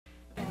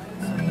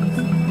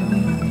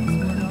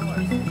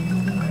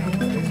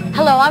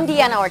Hello, I'm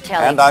Dyana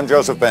Ortelli. And I'm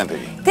Joseph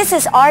Benti. This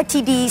is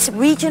RTD's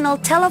Regional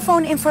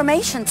Telephone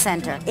Information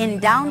Center in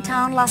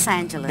downtown Los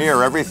Angeles.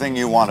 Here, everything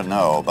you want to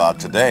know about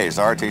today's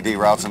RTD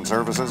routes and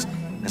services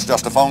is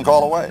just a phone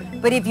call away.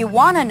 But if you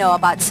want to know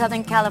about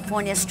Southern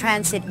California's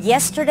transit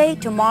yesterday,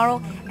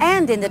 tomorrow,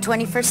 and in the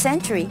 21st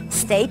century,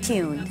 stay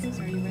tuned.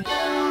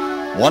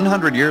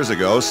 100 years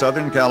ago,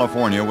 Southern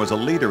California was a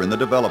leader in the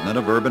development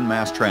of urban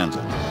mass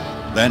transit.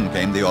 Then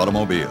came the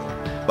automobile.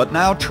 But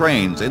now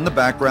trains in the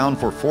background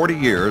for 40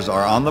 years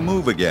are on the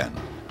move again.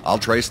 I'll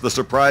trace the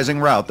surprising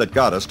route that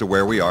got us to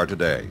where we are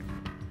today.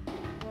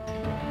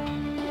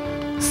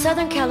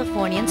 Southern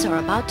Californians are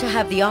about to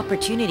have the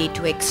opportunity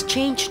to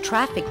exchange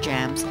traffic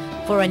jams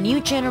for a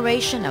new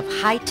generation of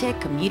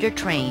high-tech commuter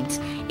trains.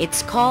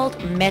 It's called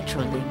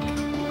Metrolink.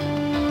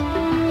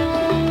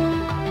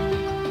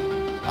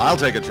 I'll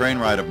take a train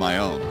ride of my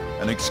own,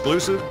 an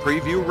exclusive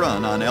preview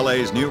run on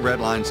LA's new Red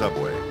Line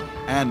subway.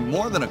 And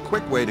more than a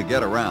quick way to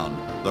get around,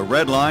 the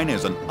Red Line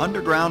is an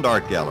underground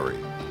art gallery.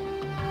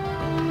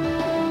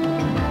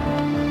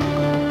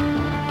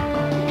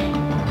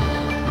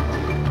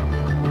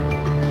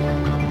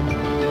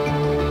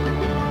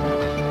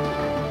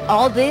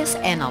 All this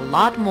and a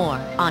lot more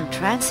on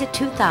Transit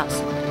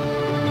 2000.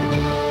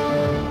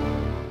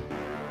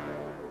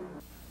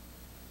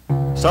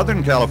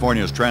 Southern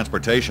California's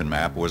transportation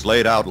map was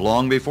laid out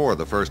long before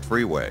the first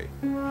freeway.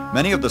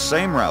 Many of the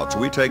same routes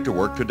we take to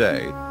work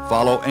today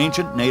follow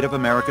ancient Native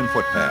American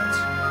footpaths.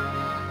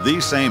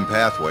 These same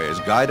pathways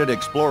guided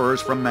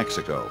explorers from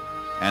Mexico,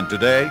 and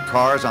today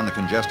cars on the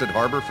congested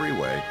Harbor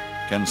Freeway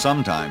can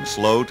sometimes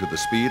slow to the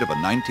speed of a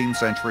 19th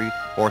century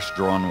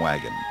horse-drawn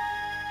wagon.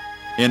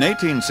 In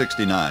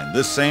 1869,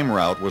 this same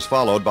route was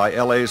followed by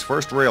LA's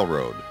first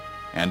railroad,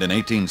 and in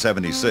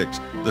 1876,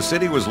 the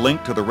city was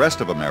linked to the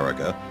rest of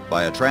America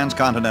by a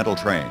transcontinental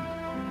train.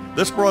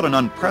 This brought an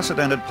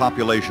unprecedented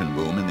population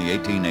boom in the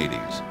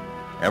 1880s.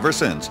 Ever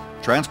since,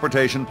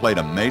 transportation played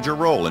a major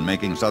role in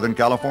making Southern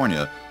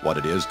California what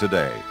it is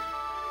today.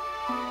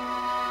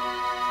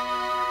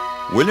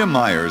 William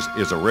Myers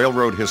is a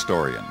railroad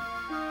historian.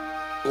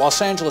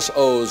 Los Angeles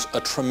owes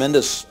a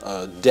tremendous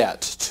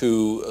debt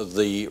to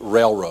the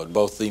railroad,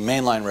 both the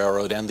mainline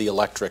railroad and the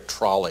electric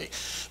trolley,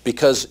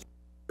 because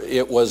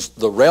it was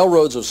the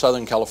railroads of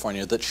Southern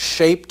California that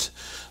shaped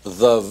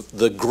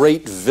the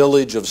great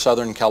village of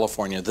Southern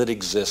California that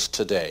exists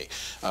today,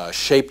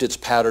 shaped its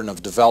pattern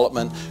of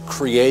development,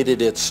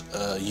 created its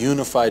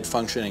unified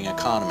functioning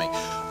economy.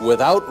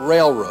 Without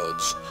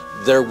railroads,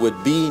 there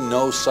would be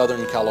no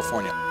Southern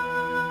California.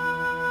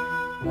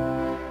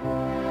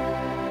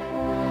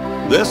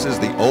 This is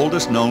the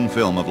oldest known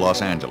film of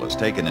Los Angeles,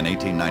 taken in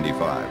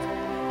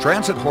 1895.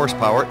 Transit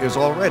horsepower is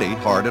already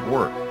hard at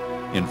work.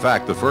 In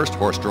fact, the first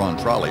horse-drawn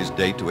trolleys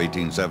date to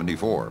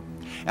 1874.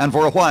 And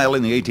for a while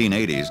in the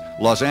 1880s,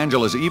 Los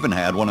Angeles even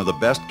had one of the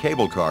best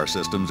cable car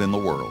systems in the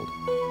world.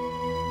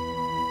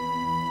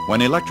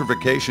 When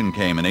electrification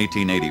came in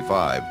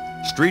 1885,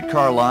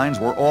 streetcar lines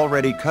were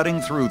already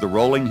cutting through the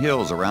rolling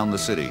hills around the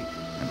city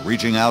and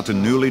reaching out to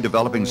newly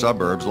developing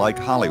suburbs like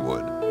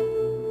Hollywood.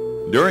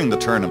 During the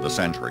turn of the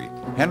century,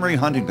 Henry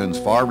Huntington's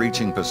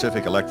far-reaching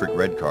Pacific Electric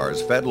red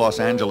cars fed Los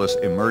Angeles'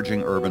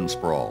 emerging urban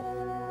sprawl.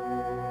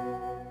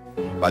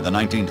 By the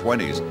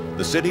 1920s,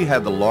 the city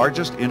had the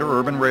largest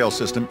interurban rail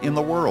system in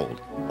the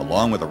world,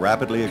 along with a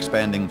rapidly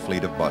expanding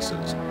fleet of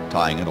buses,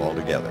 tying it all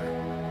together.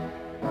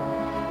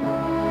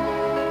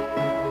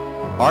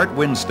 Art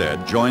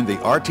Winstead joined the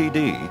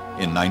RTD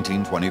in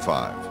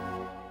 1925.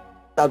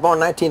 I was born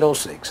in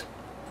 1906,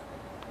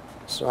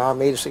 so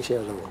I'm 86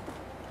 years old.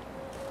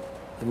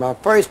 And my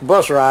first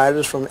bus ride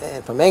was from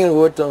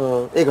Englewood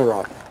to Eagle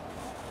Rock.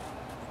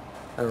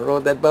 I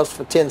rode that bus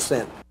for 10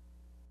 cents.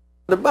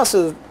 The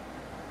buses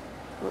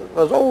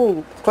was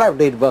old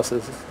clapper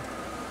buses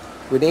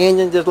with the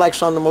engine just like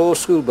some of them old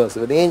school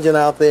buses, with the engine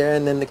out there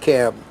and then the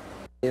cab.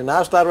 And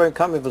I started working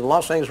company for the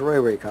Los Angeles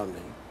Railway Company.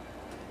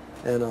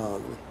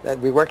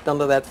 And we worked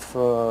under that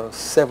for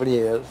several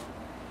years.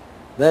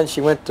 Then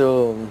she went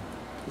to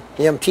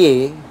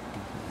MTA,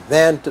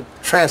 then to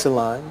Transit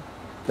Line,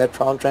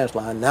 Metropolitan Transit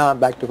Line. Now I'm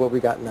back to what we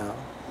got now.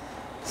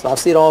 So I've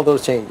seen all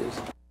those changes.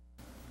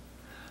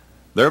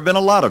 There have been a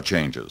lot of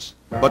changes,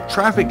 but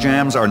traffic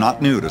jams are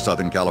not new to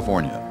Southern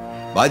California.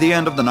 By the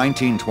end of the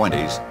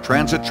 1920s,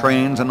 transit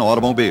trains and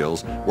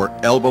automobiles were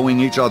elbowing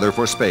each other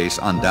for space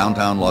on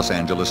downtown Los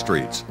Angeles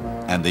streets,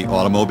 and the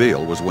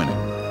automobile was winning.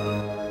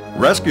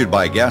 Rescued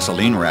by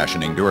gasoline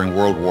rationing during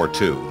World War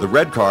II, the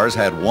red cars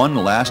had one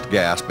last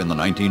gasp in the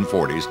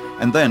 1940s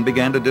and then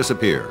began to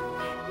disappear.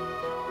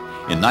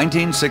 In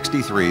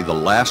 1963, the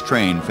last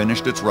train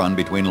finished its run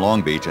between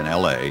Long Beach and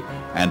LA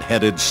and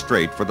headed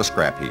straight for the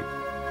scrap heap.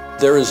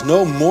 There is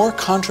no more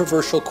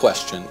controversial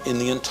question in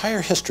the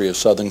entire history of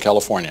Southern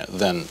California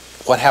than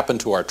what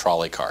happened to our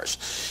trolley cars.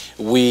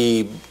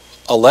 We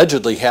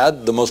allegedly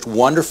had the most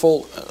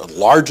wonderful,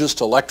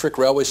 largest electric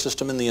railway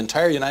system in the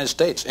entire United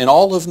States, in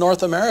all of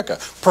North America,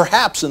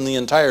 perhaps in the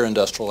entire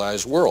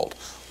industrialized world.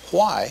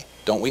 Why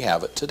don't we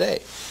have it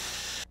today?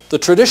 The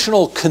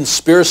traditional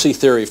conspiracy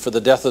theory for the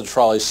death of the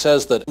trolley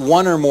says that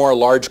one or more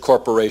large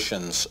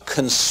corporations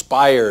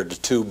conspired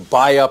to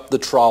buy up the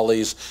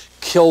trolleys,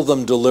 kill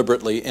them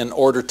deliberately in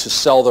order to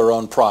sell their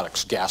own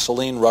products.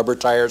 Gasoline, rubber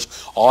tires,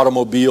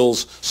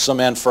 automobiles,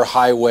 cement for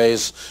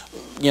highways.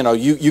 You know,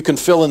 you can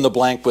fill in the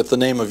blank with the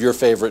name of your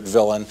favorite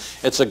villain.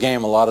 It's a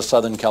game a lot of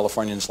Southern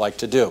Californians like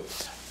to do.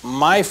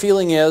 My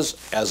feeling is,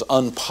 as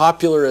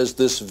unpopular as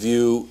this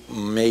view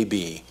may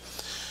be,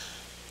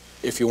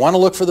 if you want to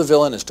look for the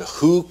villain as to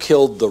who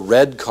killed the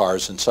red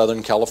cars in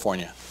Southern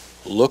California,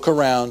 look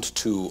around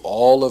to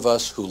all of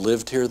us who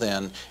lived here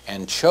then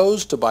and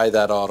chose to buy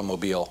that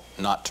automobile,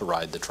 not to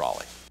ride the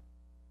trolley.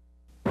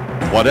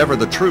 Whatever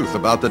the truth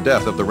about the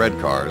death of the red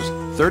cars,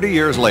 30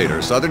 years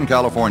later, Southern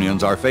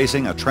Californians are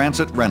facing a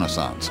transit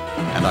renaissance.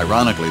 And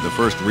ironically, the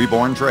first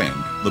reborn train,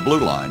 the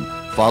Blue Line,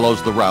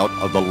 follows the route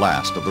of the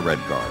last of the red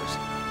cars.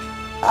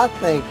 I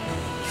think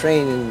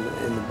training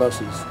in the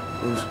buses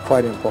is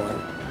quite important.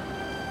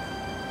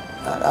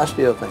 I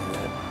still think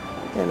that.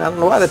 And I don't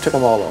know why they took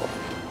them all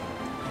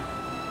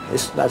off.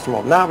 It's not them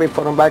off. Now we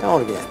put them back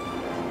on again.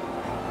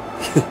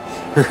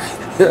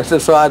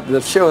 So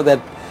I'm sure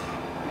that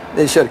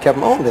they should have kept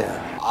them on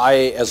there.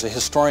 I, as a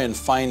historian,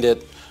 find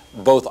it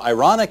both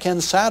ironic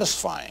and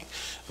satisfying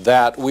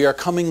that we are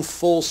coming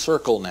full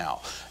circle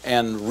now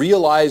and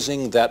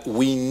realizing that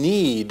we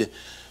need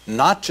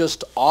not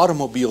just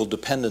automobile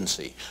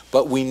dependency,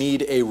 but we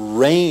need a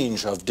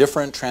range of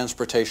different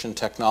transportation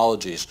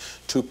technologies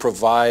to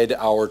provide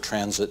our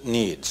transit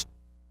needs.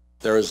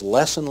 There is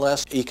less and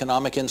less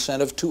economic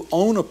incentive to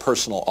own a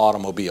personal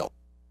automobile.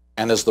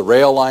 And as the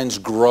rail lines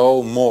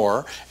grow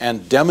more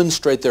and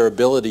demonstrate their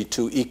ability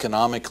to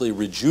economically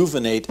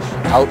rejuvenate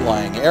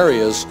outlying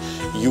areas,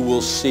 you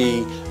will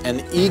see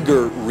an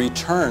eager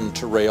return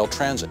to rail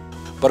transit.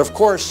 But of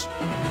course,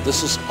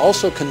 this is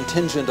also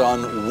contingent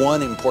on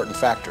one important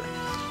factor.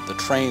 The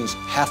trains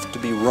have to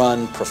be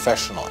run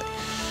professionally.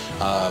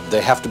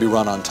 They have to be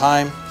run on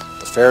time,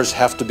 the fares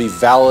have to be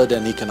valid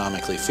and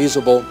economically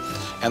feasible,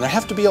 and there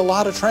have to be a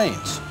lot of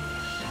trains.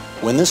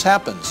 When this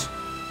happens,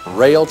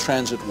 rail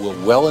transit will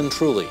well and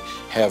truly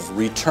have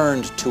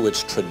returned to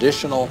its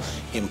traditional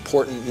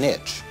important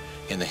niche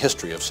in the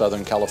history of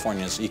Southern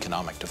California's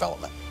economic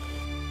development.